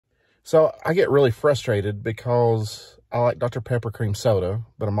So I get really frustrated because I like Dr. Pepper cream soda,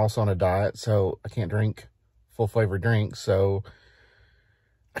 but I'm also on a diet, so I can't drink full flavored drinks. So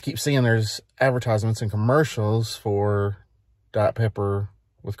I keep seeing there's advertisements and commercials for Diet Pepper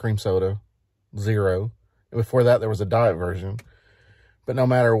with cream soda, zero. And before that, there was a diet version. But no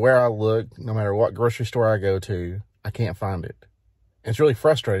matter where I look, no matter what grocery store I go to, I can't find it. It's really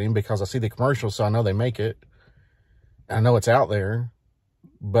frustrating because I see the commercials, so I know they make it. I know it's out there,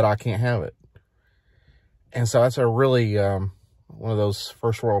 but I can't have it. And so that's a really, one of those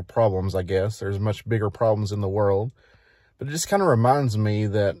first world problems, I guess. There's much bigger problems in the world. But it just kind of reminds me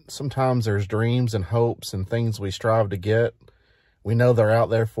that sometimes there's dreams and hopes and things we strive to get. We know they're out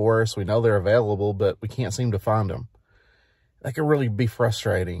there for us. We know they're available, but we can't seem to find them. That can really be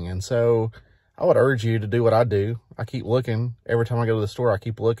frustrating. And so I would urge you to do what I do. I keep looking. Every time I go to the store, I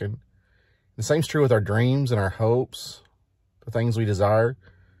keep looking. The same's true with our dreams and our hopes, the things we desire.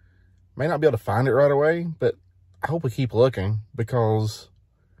 May not be able to find it right away, but I hope we keep looking, because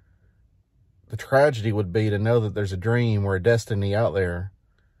the tragedy would be to know that there's a dream or a destiny out there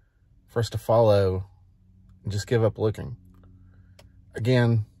for us to follow and just give up looking.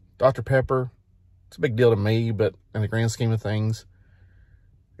 Again, Dr. Pepper, it's a big deal to me, but in the grand scheme of things,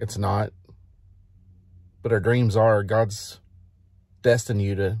 it's not. But our dreams are. God's destined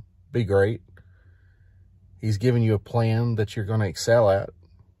you to be great. He's given you a plan that you're going to excel at.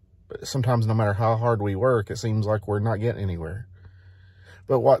 But sometimes, no matter how hard we work, it seems like we're not getting anywhere.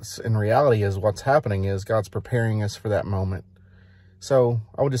 But what's in reality is what's happening is God's preparing us for that moment. So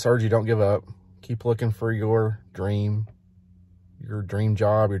I would just urge you, don't give up. Keep looking for your dream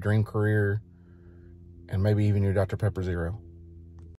job, your dream career, and maybe even your Dr. Pepper Zero.